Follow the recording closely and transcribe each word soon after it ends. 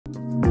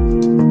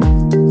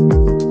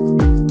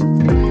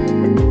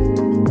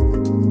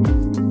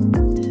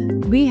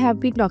have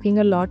been talking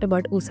a lot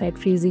about oocyte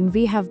freezing.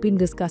 We have been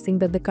discussing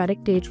that the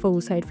correct age for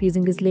oocyte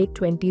freezing is late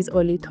 20s,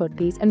 early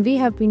 30s. And we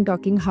have been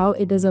talking how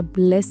it is a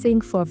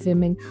blessing for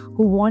women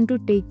who want to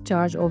take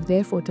charge of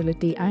their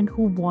fertility and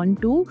who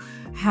want to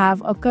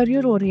have a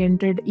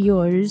career-oriented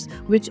years,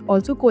 which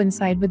also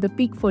coincide with the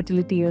peak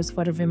fertility years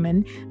for a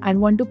woman,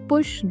 and want to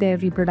push their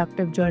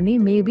reproductive journey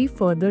maybe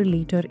further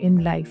later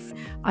in life.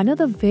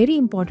 Another very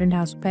important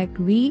aspect,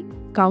 we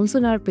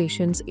counsel our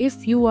patients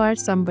if you are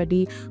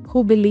somebody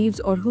who believes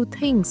or who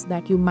thinks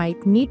that you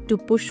might need to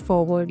push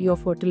forward your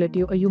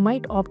fertility or you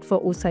might opt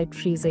for oocyte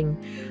freezing.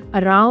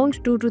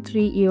 Around 2 to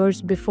 3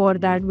 years before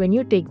that, when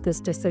you take this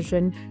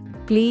decision,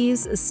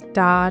 please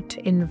start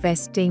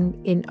investing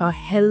in a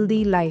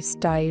healthy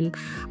lifestyle,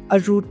 a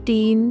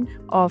routine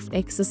of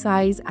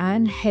exercise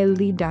and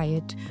healthy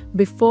diet.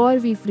 Before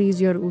we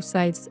freeze your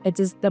oocytes, it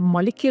is the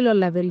molecular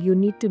level you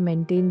need to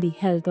maintain the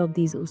health of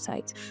these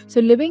oocytes. So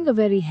living a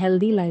very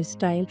healthy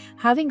lifestyle,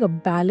 having a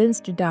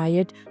balanced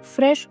diet,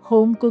 fresh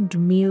home-cooked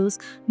meals,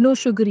 no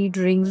sugary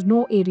drinks,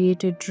 no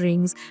aerated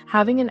drinks,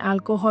 having an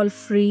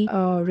alcohol-free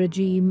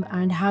regime,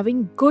 and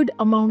having good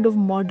amount of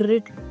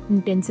moderate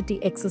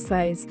intensity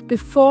exercise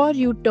before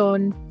you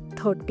turn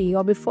 30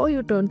 or before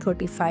you turn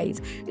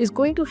 35 is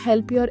going to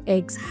help your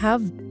eggs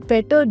have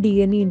better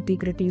DNA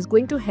integrity, is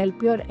going to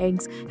help your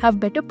eggs have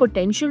better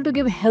potential to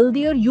give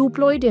healthier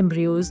euploid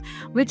embryos,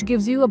 which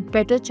gives you a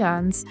better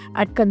chance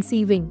at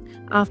conceiving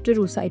after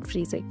oocyte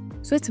freezing.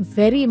 So it's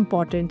very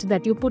important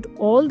that you put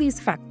all these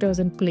factors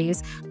in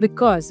place,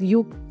 because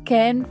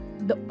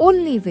the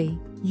only way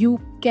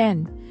you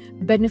can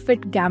benefit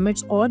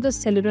gametes or the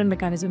cellular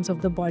mechanisms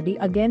of the body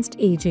against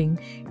aging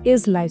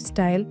is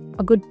lifestyle,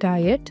 a good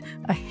diet,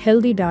 a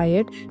healthy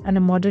diet, and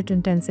a moderate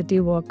intensity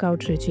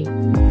workout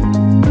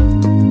regime.